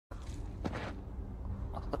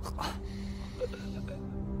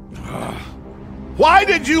Why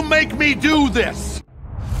did you make me do this?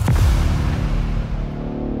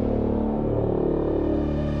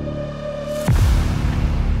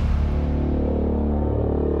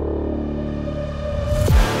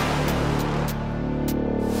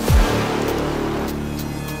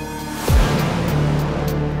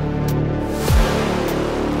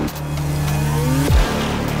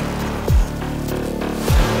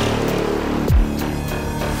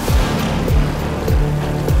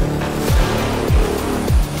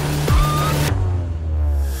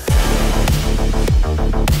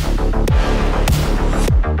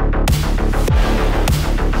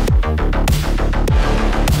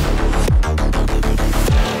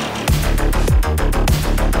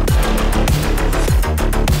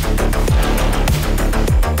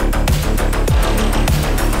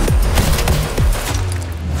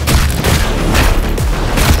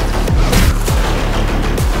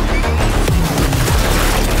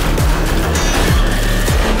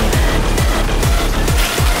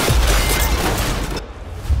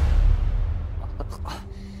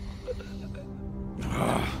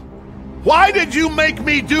 Why did you make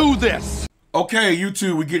me do this? Okay,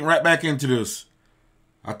 YouTube, we're getting right back into this.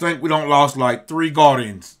 I think we don't lost like 3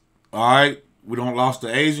 Guardians. Alright? We don't lost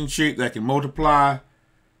the Asian chick that can multiply.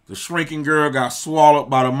 The shrinking girl got swallowed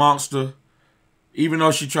by the monster. Even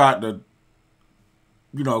though she tried to,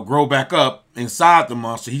 grow back up inside the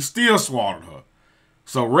monster, he still swallowed her.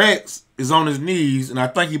 So Rex is on his knees, and I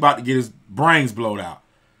think he's about to get his brains blown out.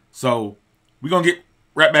 So we're going to get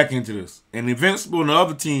right back into this. And Invincible and the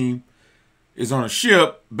other team is on a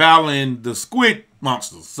ship battling the squid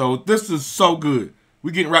monsters. So this is so good.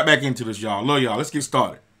 We're getting right back into this, y'all. Love y'all. Let's get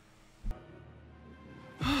started.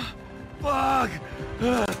 Fuck!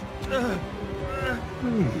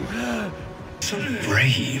 So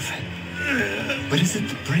brave. But is it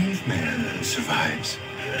the brave man who survives?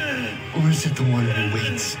 Or is it the one who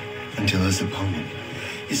waits until his opponent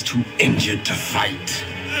is too injured to fight?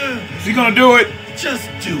 Is he gonna do it? Just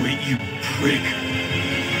do it, you prick.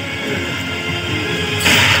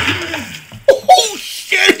 Oh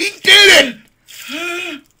shit, he did it!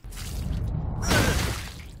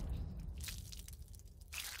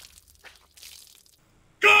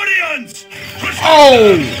 Guardians!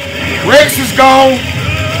 Oh! Rex is gone.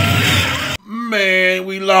 Man,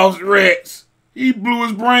 we lost Rex. He blew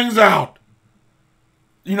his brains out.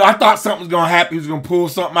 I thought something was gonna happen. He was gonna pull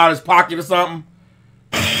something out of his pocket or something.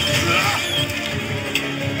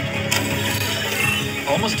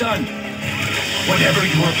 Almost done. Whatever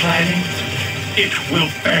you are planning, it will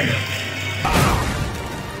fail.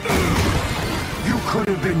 You could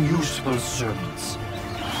have been useful servants.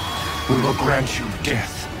 We will grant you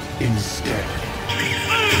death instead.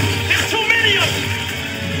 There's too many of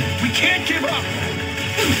them! We can't give up!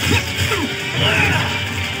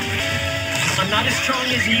 I'm not as strong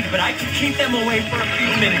as Eve, but I can keep them away for a few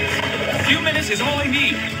minutes. A few minutes is all I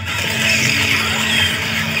need.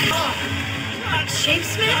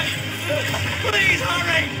 Shapesmith? Please,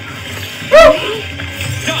 hurry!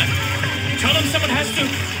 Done. Tell them someone has to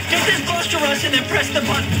get this buster rush and then press the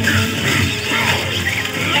button.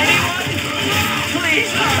 Anyone?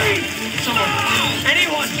 Please, hurry! Someone.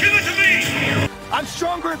 Anyone! Give it to me! I'm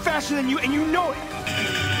stronger and faster than you, and you know it.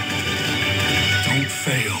 Don't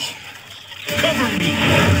fail. Cover me!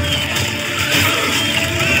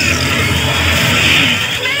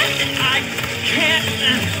 I can't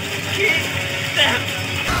keep them.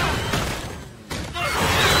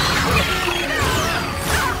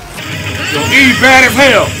 Yo, Eve bad as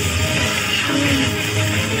hell.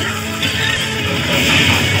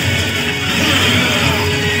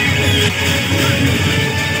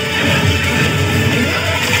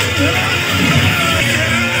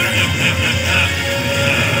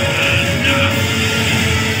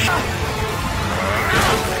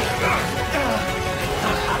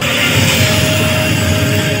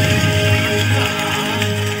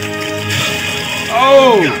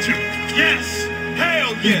 Oh! Yes!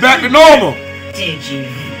 Hell yes! He's back to normal. Did you?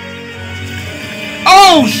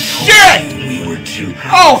 Oh shit! We were too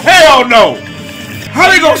Oh hell no! How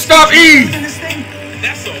they gonna stop Eve?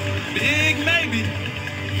 That's a big maybe.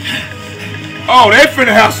 Oh, they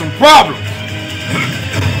finna have some problems.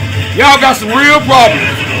 Y'all got some real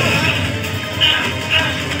problems.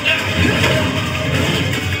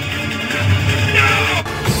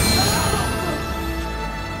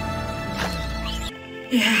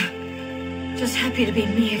 Yeah. Just happy to be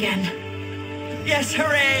me again. Yes,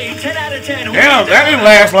 hooray! 10 out of 10. Damn, that didn't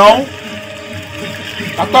last long.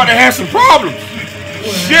 I thought they had some problems.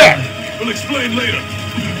 Shit. We'll explain later.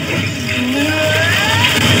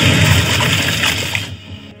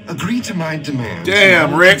 Agree to my demands.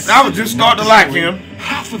 Damn, Rex, I was just starting to like him.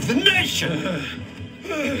 Half of the nation.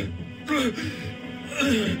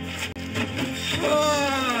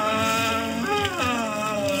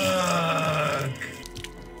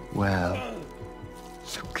 Well,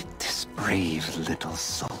 look at this brave little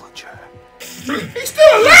soldier. He's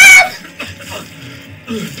still alive!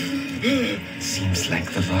 Seems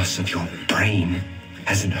like the loss of your brain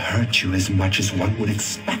hasn't hurt you as much as one would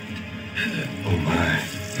expect. Oh my,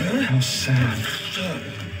 how sad.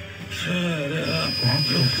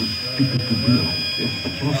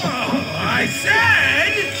 I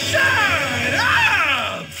said, shut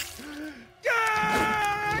up!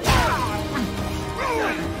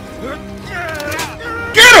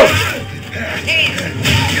 Get him!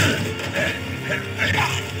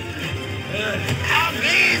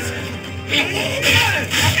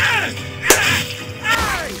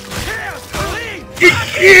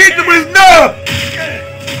 He hit him with his nub!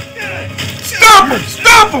 Stop him!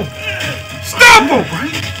 Stop him! Stop him!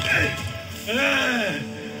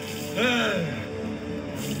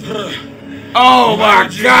 Oh my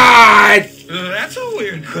God! That's a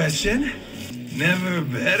weird question. Never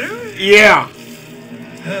better? Yeah.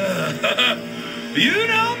 You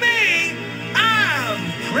know me.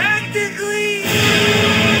 I'm practically...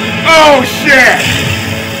 Oh shit!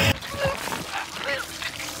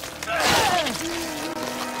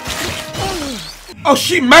 Oh,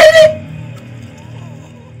 she made it?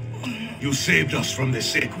 You saved us from the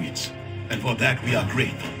Sequids, and for that we are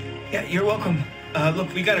grateful. Yeah, you're welcome.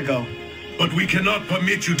 Look, we gotta go. But we cannot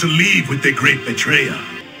permit you to leave with the great betrayer.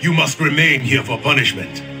 You must remain here for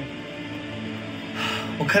punishment.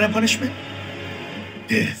 What kind of punishment?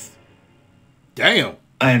 Death. Damn.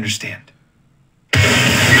 I understand.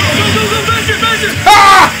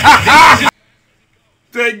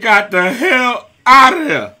 They got the hell out of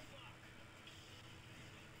here.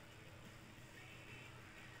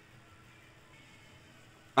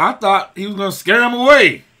 I thought he was gonna scare him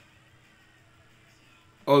away.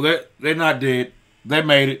 Oh, they're not dead. They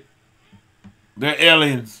made it. They're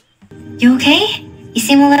aliens. You okay? You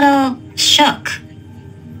seem a little shook.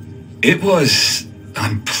 It was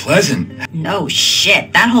unpleasant. No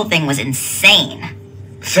shit. That whole thing was insane.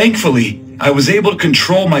 Thankfully, I was able to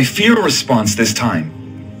control my fear response this time.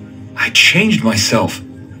 I changed myself,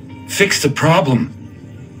 fixed the problem.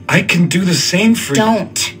 I can do the same for you.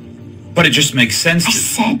 Don't. But it just makes sense I to...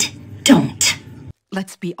 said don't.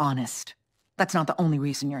 Let's be honest. That's not the only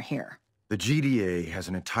reason you're here. The GDA has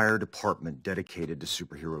an entire department dedicated to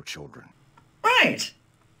superhero children. Right.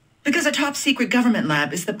 Because a top-secret government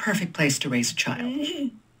lab is the perfect place to raise a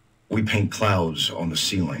child. We paint clouds on the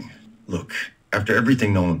ceiling. Look, after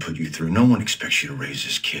everything Nolan put you through, no one expects you to raise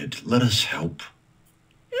this kid. Let us help.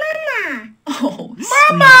 Mama! Oh,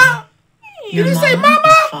 Mama! Your You didn't say mom mama?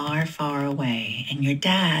 is far, far away, and your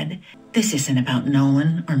dad... This isn't about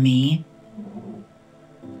Nolan or me.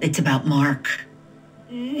 It's about Mark.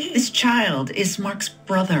 This child is Mark's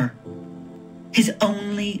brother. His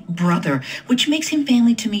only brother, which makes him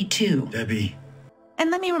family to me too. Debbie.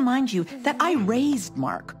 And let me remind you that I raised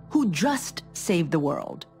Mark, who just saved the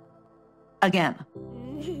world. Again,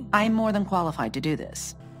 I'm more than qualified to do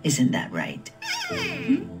this. Isn't that right?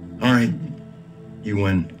 All right. You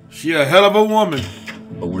win. She a hell of a woman.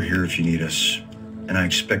 But we're here if you need us. And I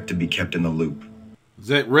expect to be kept in the loop. Is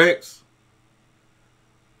that Rex?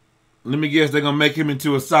 Let me guess, they're gonna make him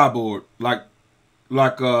into a cyborg, like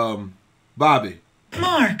Bobby.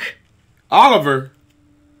 Mark. Oliver.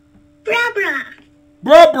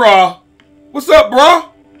 Brah. Bruh. What's up, bruh?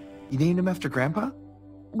 You named him after Grandpa?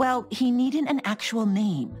 Well, he needed an actual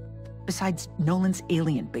name, besides Nolan's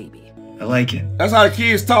alien baby. I like it. That's how the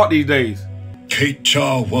kids talk these days. Kate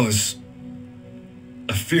Shaw was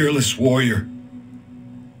a fearless warrior.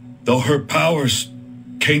 Though her powers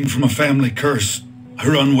came from a family curse,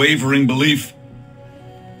 her unwavering belief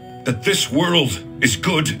that this world is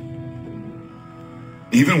good,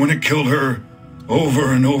 even when it killed her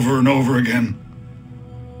over and over and over again.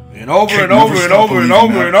 And over Kate and over never and stopped over and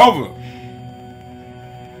believing over that. and over.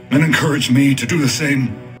 And encouraged me to do the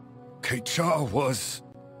same. Kate Shaw was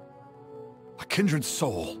a kindred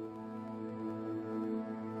soul.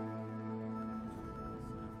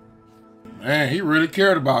 Man, he really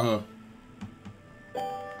cared about her.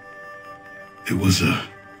 It was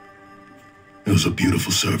a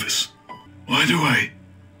beautiful service. Why do I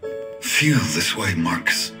feel this way,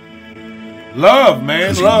 Marcus? Love, man,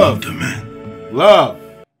 'Cause you love. loved her, man. Love.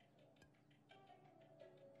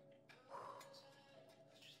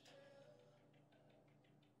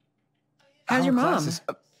 How's your mom?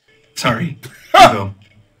 Sorry. You go.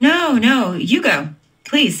 No, you go.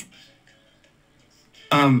 Please.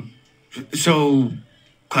 So,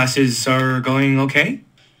 classes are going okay?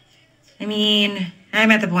 I mean,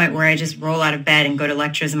 I'm at the point where I just roll out of bed and go to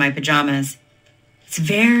lectures in my pajamas. It's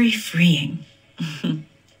very freeing.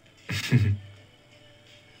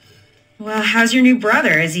 Well, how's your new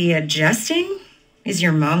brother? Is he adjusting? Is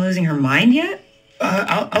your mom losing her mind yet?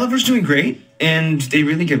 Oliver's doing great, and they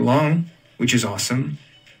really get along, which is awesome.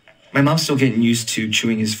 My mom's still getting used to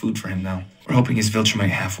chewing his food for him now. We're hoping his Viltrumite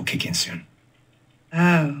half will kick in soon.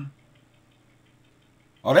 Oh.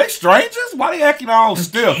 Are they strangers? Why they acting all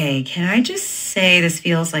stiff? Hey, can I just say this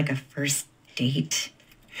feels like a first date?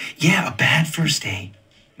 Yeah, a bad first date.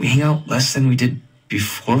 We hang out less than we did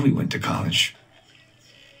before we went to college.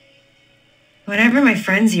 Whenever my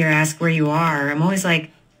friends here ask where you are, I'm always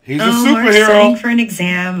like, he's a superhero. Mark's studying for an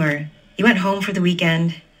exam, or he went home for the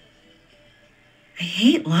weekend. I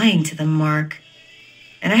hate lying to them, Mark.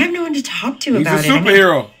 And I have no one to talk to about it. He's a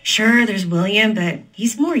superhero. I mean, sure, there's William, but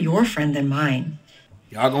he's more your friend than mine.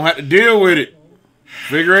 Y'all gonna have to deal with it.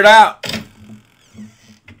 Figure it out.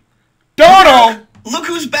 Dono! Look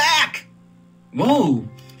who's back! Whoa,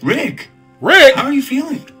 Rick. Rick! How are you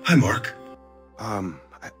feeling? Hi, Mark.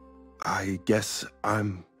 I guess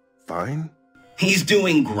I'm fine. He's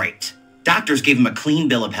doing great. Doctors gave him a clean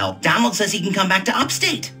bill of health. Donald says he can come back to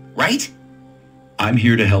upstate, right? I'm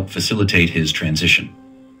here to help facilitate his transition.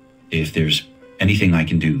 If there's anything I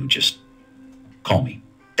can do, just call me.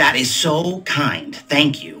 That is so kind.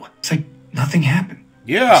 Thank you. It's like nothing happened.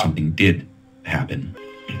 Yeah. Something did happen.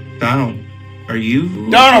 Donald, are you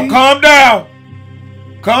Donald, okay? calm down.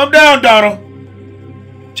 Calm down, Donald.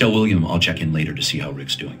 Tell William I'll check in later to see how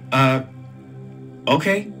Rick's doing.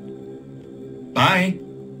 Okay. Bye.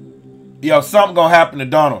 Yo, something gonna happen to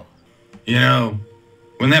Donald. You know,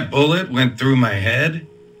 when that bullet went through my head,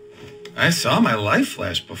 I saw my life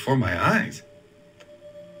flash before my eyes.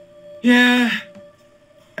 Yeah,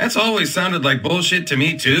 that's always sounded like bullshit to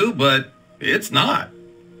me too, but it's not.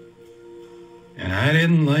 And I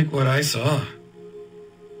didn't like what I saw.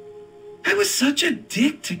 I was such a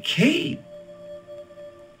dick to Kate.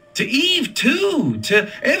 To Eve, too.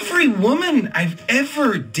 To every woman I've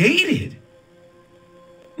ever dated.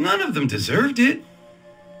 None of them deserved it.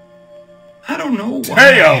 I don't know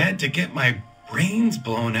why I had to get my brains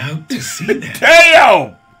blown out to see that.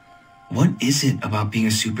 Damn! What is it about being a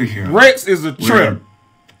superhero? Rex is a trip.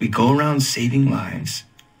 We go around saving lives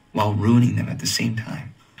while ruining them at the same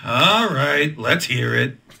time. All right, let's hear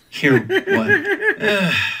it. Hear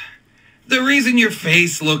what? The reason your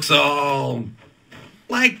face looks all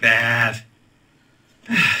like that.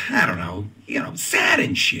 I don't know. You know, sad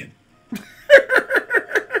and shit.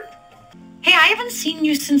 Hey, I haven't seen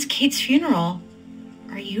you since Kate's funeral.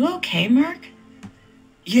 Are you okay, Mark?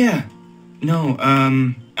 Yeah. No,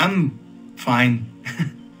 I'm fine.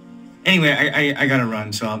 Anyway, I gotta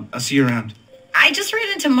run, so I'll see you around. I just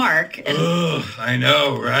ran into Mark and... Ugh, I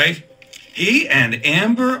know, right? He and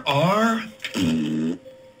Amber are...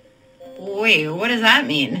 Wait, what does that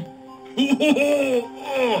mean?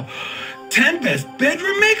 10 best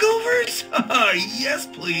bedroom makeovers? Yes,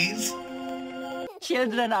 please.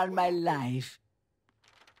 Children are my life.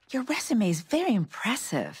 Your resume is very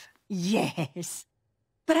impressive. Yes.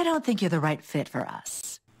 But I don't think you're the right fit for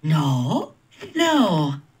us. No.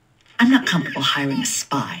 I'm not comfortable hiring a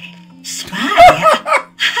spy. Spy?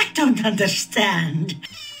 I don't understand.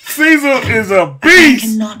 Caesar is a beast. I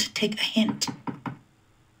cannot take a hint.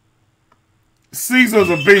 Caesar's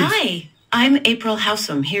a beast. Hi, I'm April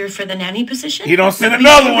Howsam, here for the nanny position. He don't send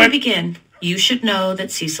another one. Begin. You should know that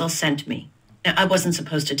Cecil sent me. Now, I wasn't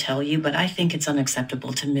supposed to tell you, but I think it's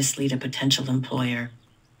unacceptable to mislead a potential employer.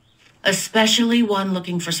 Especially one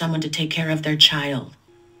looking for someone to take care of their child.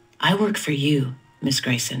 I work for you, Miss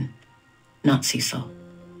Grayson, not Cecil.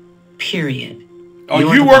 Period. Oh,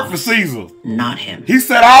 You're you the work for boss, Cecil. not him. He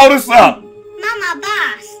set all this up. Mama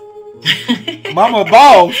boss. Mama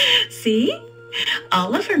boss. See?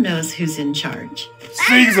 Oliver knows who's in charge.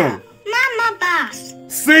 Cecil. Mama boss.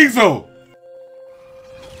 Cecil.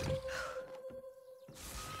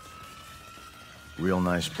 Real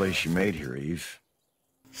nice place you made here, Eve.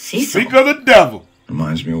 Cecil. Speak of the devil.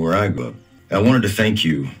 Reminds me of where I grew up. I wanted to thank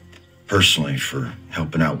you personally for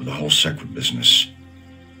helping out with the whole Sequid business.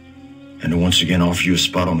 And to once again offer you a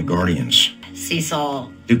spot on the Guardians.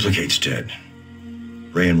 Cecil. Duplicate's dead.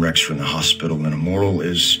 Ray and Rex are in the hospital, and Immortal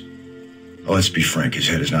is... Oh, let's be frank, his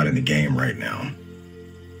head is not in the game right now.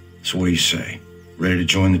 So what do you say? Ready to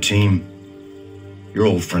join the team? You're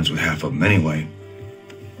old friends with half of them anyway.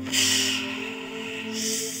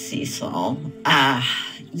 Cecil.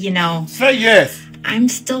 You know... Say yes. I'm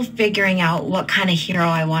still figuring out what kind of hero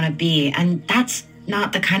I want to be, and that's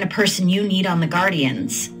not the kind of person you need on the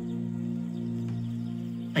Guardians.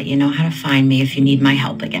 But you know how to find me if you need my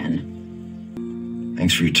help again.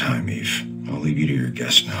 Thanks for your time, Eve. I'll leave you to your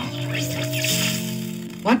guest now.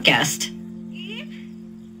 What guest?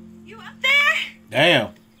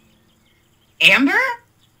 Damn. Amber?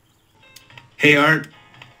 Hey, Art.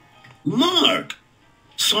 Mark!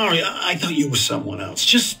 Sorry, I thought you were someone else.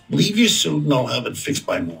 Just leave your suit and I'll have it fixed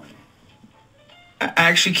by morning. I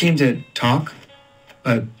actually came to talk,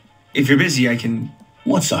 but if you're busy, I can...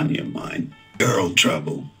 What's on your mind? Girl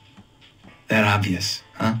trouble. That obvious,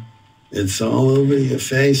 huh? It's all over your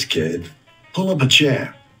face, kid. Pull up a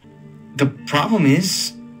chair. The problem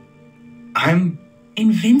is, I'm...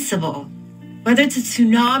 invincible. Whether it's a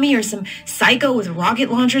tsunami or some psycho with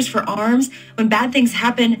rocket launchers for arms, when bad things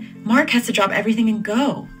happen, Mark has to drop everything and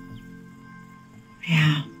go.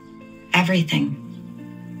 Yeah, everything.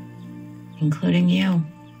 Including you.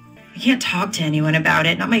 I can't talk to anyone about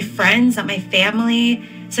it. Not my friends, not my family.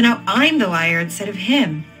 So now I'm the liar instead of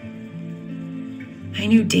him. I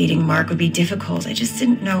knew dating Mark would be difficult. I just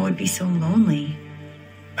didn't know it would be so lonely.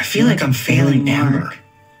 I feel like I'm failing Amber.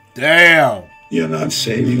 Damn. You're not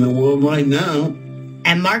saving the world right now.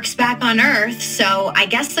 And Mark's back on Earth, so I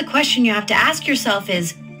guess the question you have to ask yourself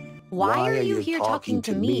is, why are you here talking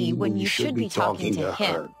to me when you should be talking to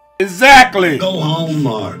him? Exactly. Go home,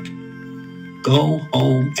 Mark. Go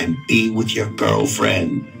home and be with your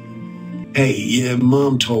girlfriend. Hey, your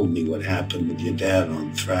mom told me what happened with your dad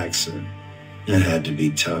on Thraxa. It had to be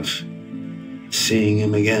tough. Seeing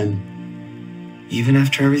him again. Even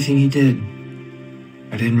after everything he did,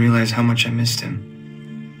 I didn't realize how much I missed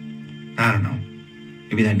him. I don't know.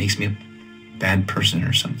 Maybe that makes me a bad person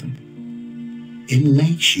or something. It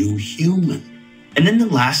makes you human. And then the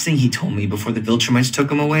last thing he told me before the Viltrumites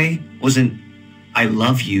took him away wasn't, I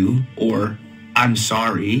love you, or I'm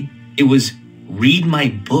sorry. It was, read my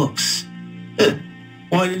books.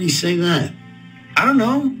 Why did he say that? I don't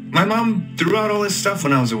know. My mom threw out all his stuff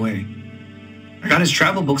when I was away. I got his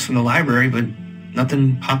travel books from the library, but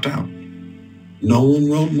nothing popped out. No one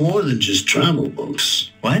wrote more than just travel books.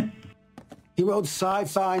 What? He wrote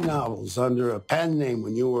sci-fi novels under a pen name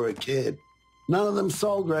when you were a kid. None of them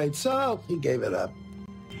sold great, so he gave it up.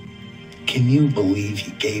 Can you believe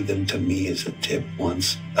he gave them to me as a tip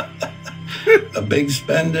once? A big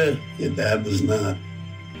spender? Your dad was not.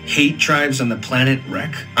 Hate tribes on the planet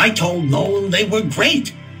Wreck? I told Nolan they were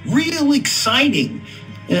great. Real exciting.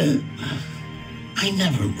 I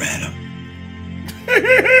never read them.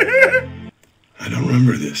 I don't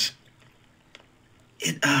remember this.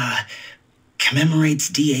 It, commemorates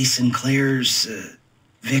D.A. Sinclair's,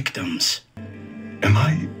 victims. Am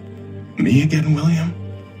I me again, William?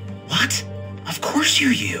 What? Of course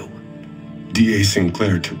you're you. D.A.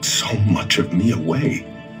 Sinclair took so much of me away.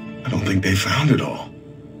 I don't think they found it all.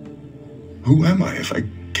 Who am I if I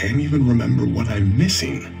can't even remember what I'm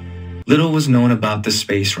missing? Little was known about the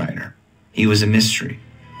Space Rider. He was a mystery,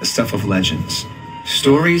 the stuff of legends.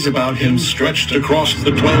 Stories about him stretched across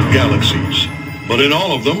the 12 galaxies. But in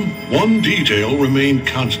all of them, one detail remained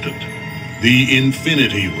constant. The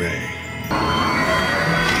Infinity Ray.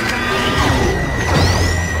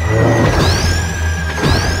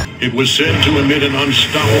 It was said to emit an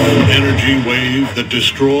unstoppable energy wave that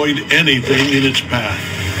destroyed anything in its path.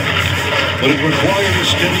 But it required a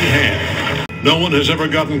steady hand. No one has ever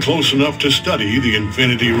gotten close enough to study the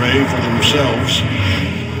Infinity Ray for themselves.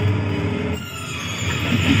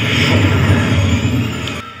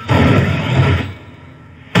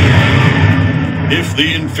 If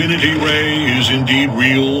the Infinity Ray is indeed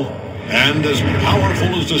real, and as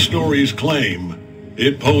powerful as the stories claim,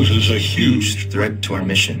 it poses a huge threat to our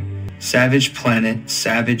mission. Savage planet,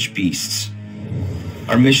 savage beasts.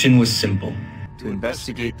 Our mission was simple. To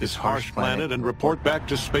investigate this harsh planet and report back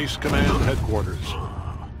to Space Command headquarters.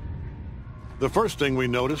 The first thing we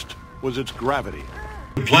noticed was its gravity.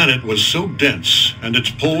 The planet was so dense and its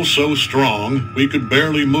pull so strong, we could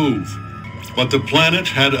barely move. But the planet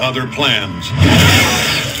had other plans.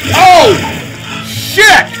 Oh!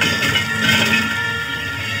 Shit!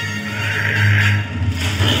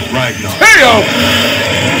 Ragnar. Damn!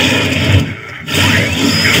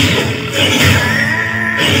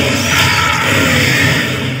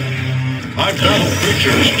 I've battled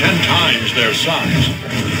creatures 10 times their size.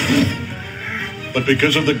 But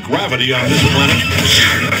because of the gravity on this planet,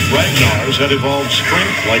 Ragnar's had evolved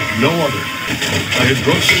strength like no other. I had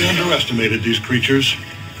grossly underestimated these creatures,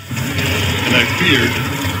 and I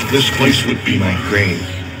feared this place would be my grave.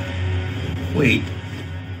 Wait.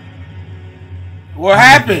 What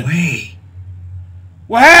happened? Wait.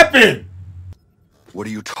 What happened? What are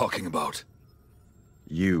you talking about?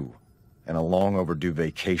 You and a long overdue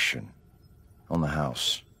vacation on the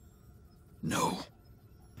house. No.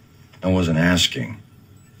 I wasn't asking.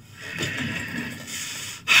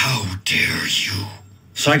 How dare you?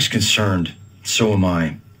 Syke's concerned. So am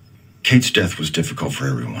I. Kate's death was difficult for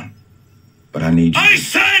everyone. But I need you. I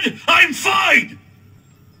said I'm fine!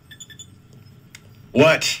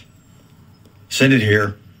 What? Send it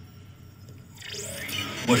here.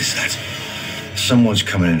 What is that? Someone's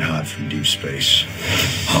coming in hot from deep space.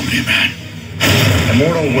 Omni-Man.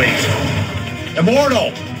 Immortal, wait.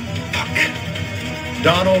 Immortal! Fuck.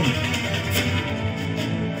 Donald.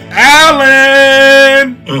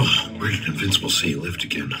 Alan! Oh, where did Invincible say he lived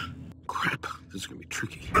again? Crap, this is gonna be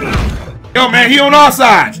tricky. Yo, man, he on our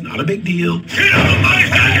side. It's not a big deal. Get out of my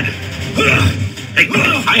head! Hey,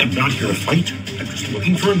 I am not here to fight. I'm just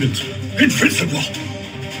looking for Invincible. Invincible!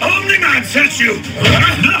 Omni-Man sent you!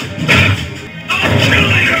 I'll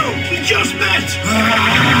kill you! We just met!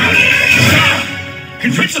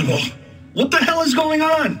 Invincible! What the hell is going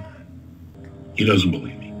on? He doesn't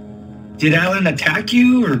believe me. Did Alan attack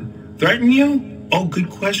you or threaten you? Oh, good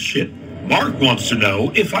question. Mark wants to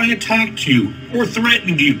know if I attacked you or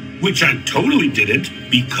threatened you, which I totally didn't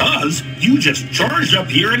because you just charged up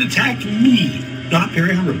here and attacked me. Not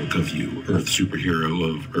very heroic of you, Earth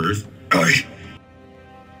superhero of Earth.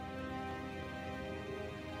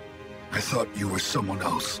 I thought you were someone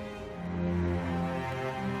else.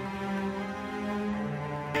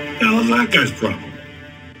 Hell is that guy's problem?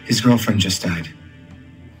 His girlfriend just died.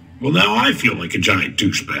 Well, now I feel like a giant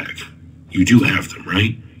douchebag. You do have them,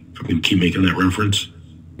 right? I'm going to keep making that reference.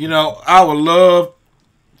 You know, I would love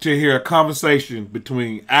to hear a conversation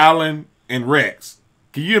between Alan and Rex.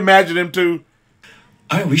 Can you imagine them two?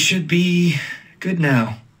 All right, we should be good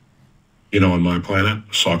now. You know, on my planet,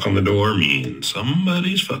 a sock on the door means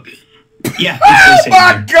somebody's fucking. Yeah. Oh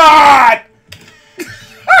my God!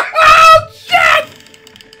 Oh, shit!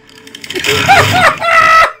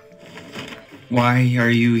 Why are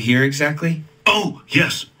you here exactly? Oh,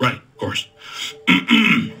 yes, right, of course.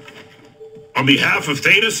 On behalf of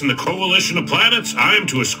Thetis and the Coalition of Planets, I am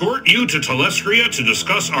to escort you to Telestria to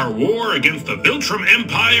discuss our war against the Viltrum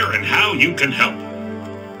Empire and how you can help.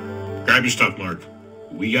 Grab your stuff, Mark.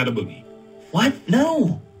 We got a boogie. What?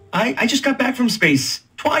 No. I just got back from space.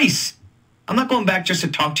 Twice. I'm not going back just to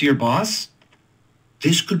talk to your boss.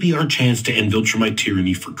 This could be our chance to end Viltrumite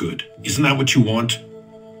tyranny for good. Isn't that what you want?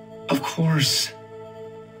 Of course.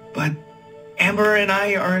 But Amber and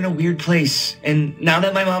I are in a weird place. And now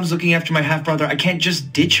that my mom's looking after my half-brother, I can't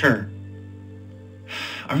just ditch her.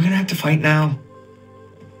 Are we gonna have to fight now?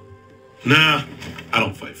 Nah, I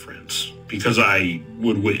don't fight friends. Because I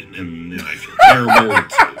would win, and I feel terrible.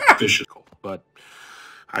 It's vicious. But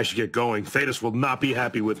I should get going. Thetis will not be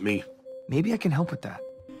happy with me. Maybe I can help with that.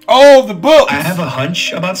 Oh, the book! I have a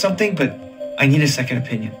hunch about something, but I need a second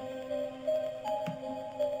opinion.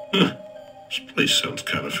 Huh. This place sounds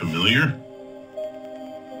kind of familiar.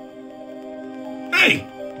 Hey,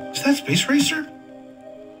 is that Space Racer?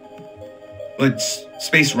 Well, it's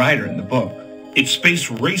Space Rider in the book. It's Space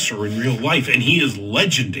Racer in real life, and he is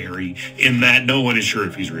legendary in that no one is sure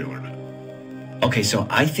if he's real or not. Okay, so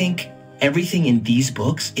I think everything in these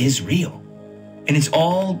books is real. And it's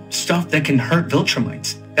all stuff that can hurt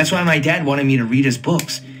Viltrumites. That's why my dad wanted me to read his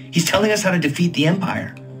books. He's telling us how to defeat the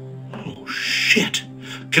Empire. Oh, shit.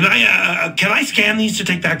 Can I scan these to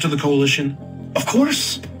take back to the Coalition? Of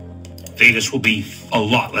course. Thetis will be a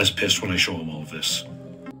lot less pissed when I show him all of this.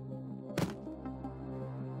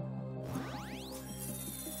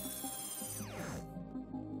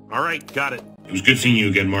 All right, got it. It was good seeing you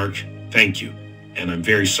again, Mark. Thank you. And I'm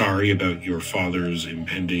very sorry about your father's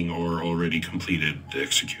impending or already completed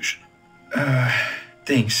execution.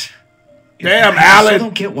 Thanks. Damn, I Alan! still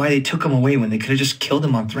don't get why they took him away when they could have just killed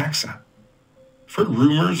him on Thraxa. I've heard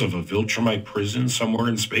rumors of a Viltrumite prison somewhere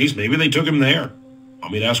in space. Maybe they took him there.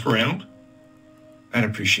 Want me to ask around? I'd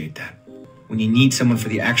appreciate that. When you need someone for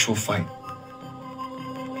the actual fight,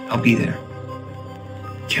 I'll be there.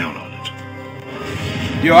 Count on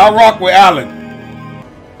it. Yo, I rock with Alan.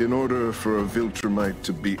 In order for a Viltrumite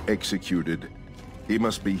to be executed, he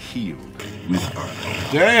must be healed with art.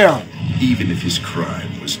 Damn. Even if his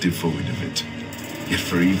crime was devoid of it. Yet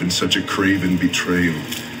for even such a craven betrayal,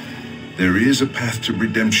 there is a path to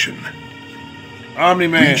redemption.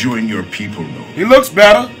 Omni-Man. Rejoin your people, Nolan. He looks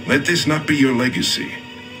better. Let this not be your legacy.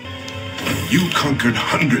 You conquered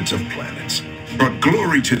hundreds of planets, brought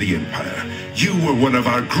glory to the Empire. You were one of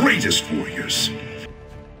our greatest warriors.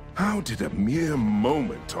 How did a mere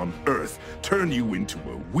moment on Earth turn you into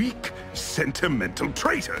a weak, sentimental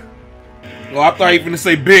traitor? Well, I thought he was gonna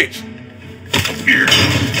say bitch.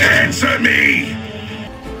 Answer me!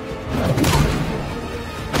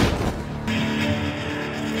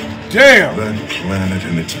 Damn. That planet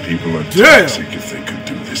and its people are Damn. toxic. If they could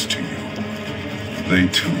do this to you, they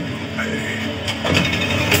too will pay.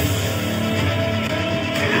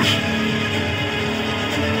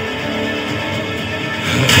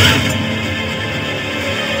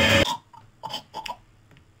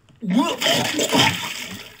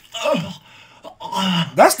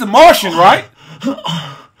 That's the Martian, right?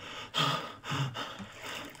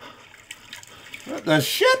 What the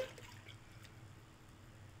shit?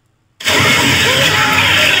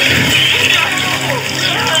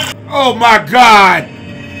 Oh my God!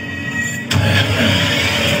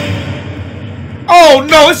 Oh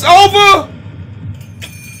no, it's over?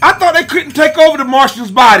 I thought they couldn't take over the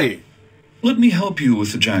Martian's body. Let me help you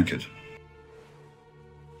with the jacket.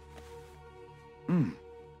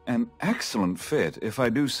 An excellent fit, if I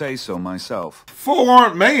do say so myself.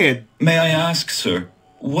 Four-armed man. May I ask, sir,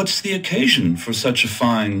 what's the occasion for such a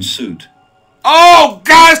fine suit? Oh,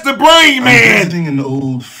 guys, the brain man. I'm visiting an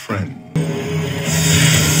old friend.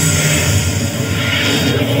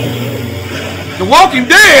 The Walking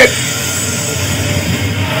Dead.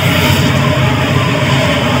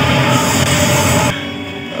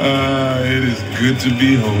 It is good to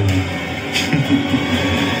be home.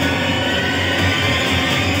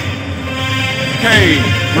 Okay,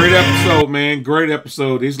 great episode, man. Great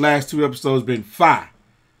episode. These last two episodes been fire.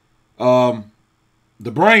 The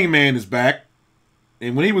Brain Man is back.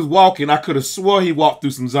 And when he was walking, I could have swore he walked through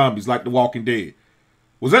some zombies like The Walking Dead.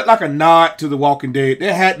 Was that like a nod to The Walking Dead?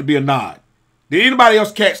 There had to be a nod. Did anybody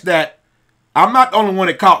else catch that? I'm not the only one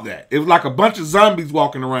that caught that. It was like a bunch of zombies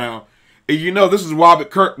walking around. And you know this is Robert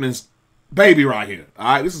Kirkman's baby right here.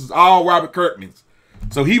 All right, this is all Robert Kirkman's.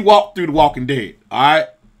 So he walked through The Walking Dead. All right.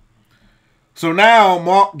 So now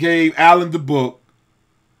Mark gave Alan the book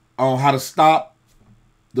on how to stop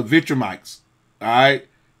the Vitramites. All right.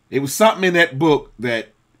 It was something in that book that,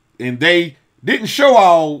 and they didn't show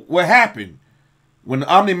all what happened when the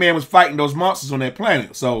Omni-Man was fighting those monsters on that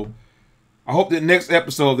planet. So I hope that next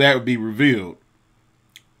episode that would be revealed.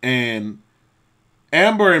 And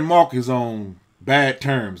Amber and Mark is on bad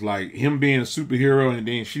terms, like him being a superhero and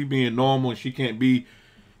then she being normal and she can't be,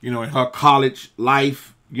 you know, in her college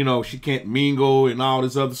life. You know, she can't mingle and all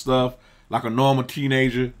this other stuff like a normal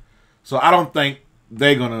teenager. So I don't think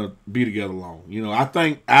they're going to be together long. You know, I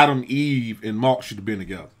think Adam, Eve, and Mark should have been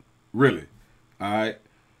together. Really. All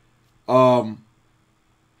right.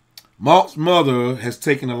 Mark's mother has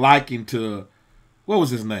taken a liking to, what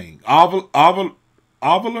was his name? Ovular?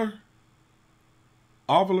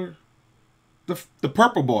 The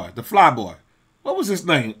purple boy, the fly boy. What was his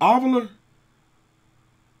name? Ovular?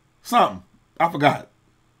 Something. I forgot.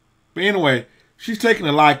 But anyway, she's taking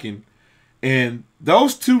a liking. And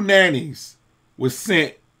those two nannies were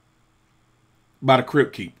sent by the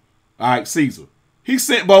Crypt Keeper. All right, Caesar. He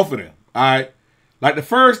sent both of them. All right. Like the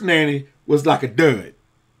first nanny was like a dud.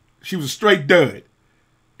 She was a straight dud.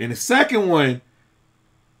 And the second one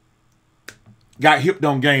got hipped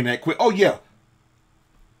on game that quick. Oh, yeah.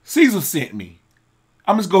 Caesar sent me.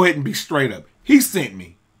 I'm just go ahead and be straight up. He sent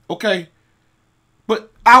me. Okay? But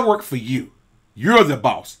I work for you. You're the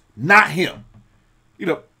boss, not him. You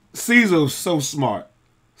know, Caesar's so smart.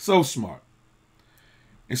 So smart.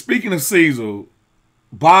 And speaking of Caesar,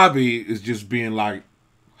 Bobby is just being like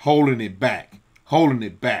holding it back. Holding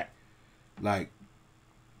it back. Like,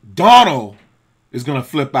 Donald is going to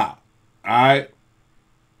flip out. All right?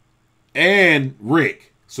 And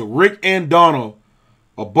Rick. So Rick and Donald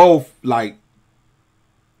are both like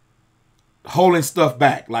holding stuff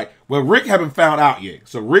back. Like, well, Rick haven't found out yet.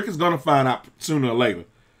 So Rick is going to find out sooner or later.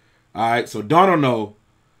 All right? So Donald know.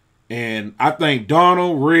 And I think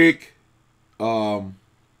Donald, Rick, who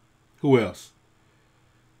else?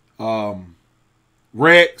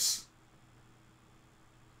 Rex,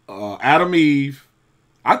 Adam, Eve.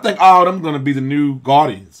 I think all of them going to be the new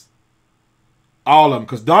Guardians. All of them.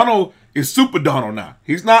 Because Donald is Super Donald now.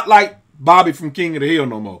 He's not like Bobby from King of the Hill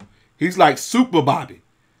no more. He's like Super Bobby.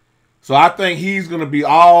 So I think he's going to be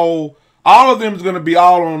all of them is going to be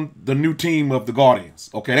all on the new team of the Guardians.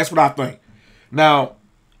 Okay, that's what I think. Now,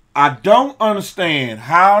 I don't understand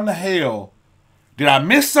how in the hell did I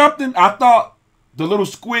miss something? I thought the little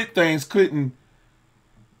squid things couldn't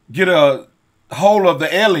get a hold of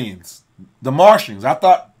the aliens, the Martians. I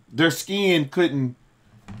thought their skin couldn't,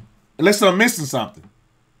 unless I'm missing something.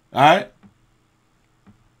 All right?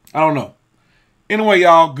 I don't know. Anyway,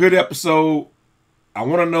 y'all, good episode. I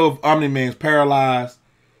want to know if Omni-Man's paralyzed.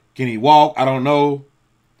 Can he walk? I don't know.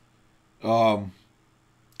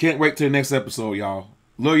 Can't wait till the next episode, y'all.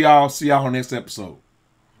 Love y'all. See y'all on the next episode.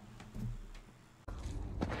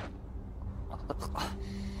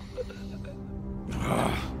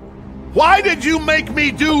 Why did you make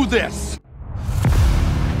me do this?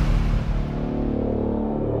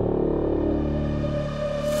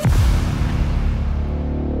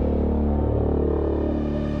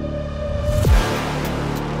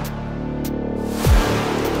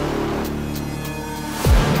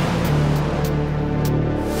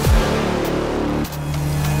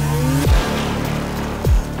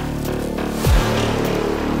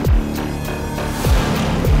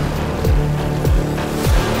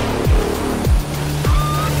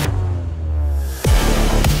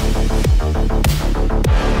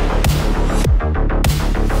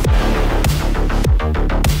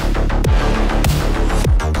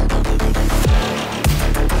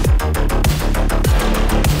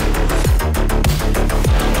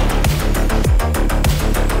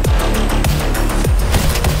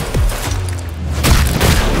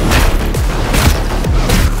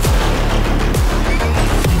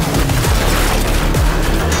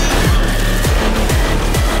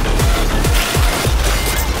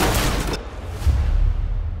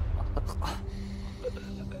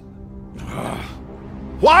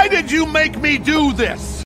 Why did you make me do this?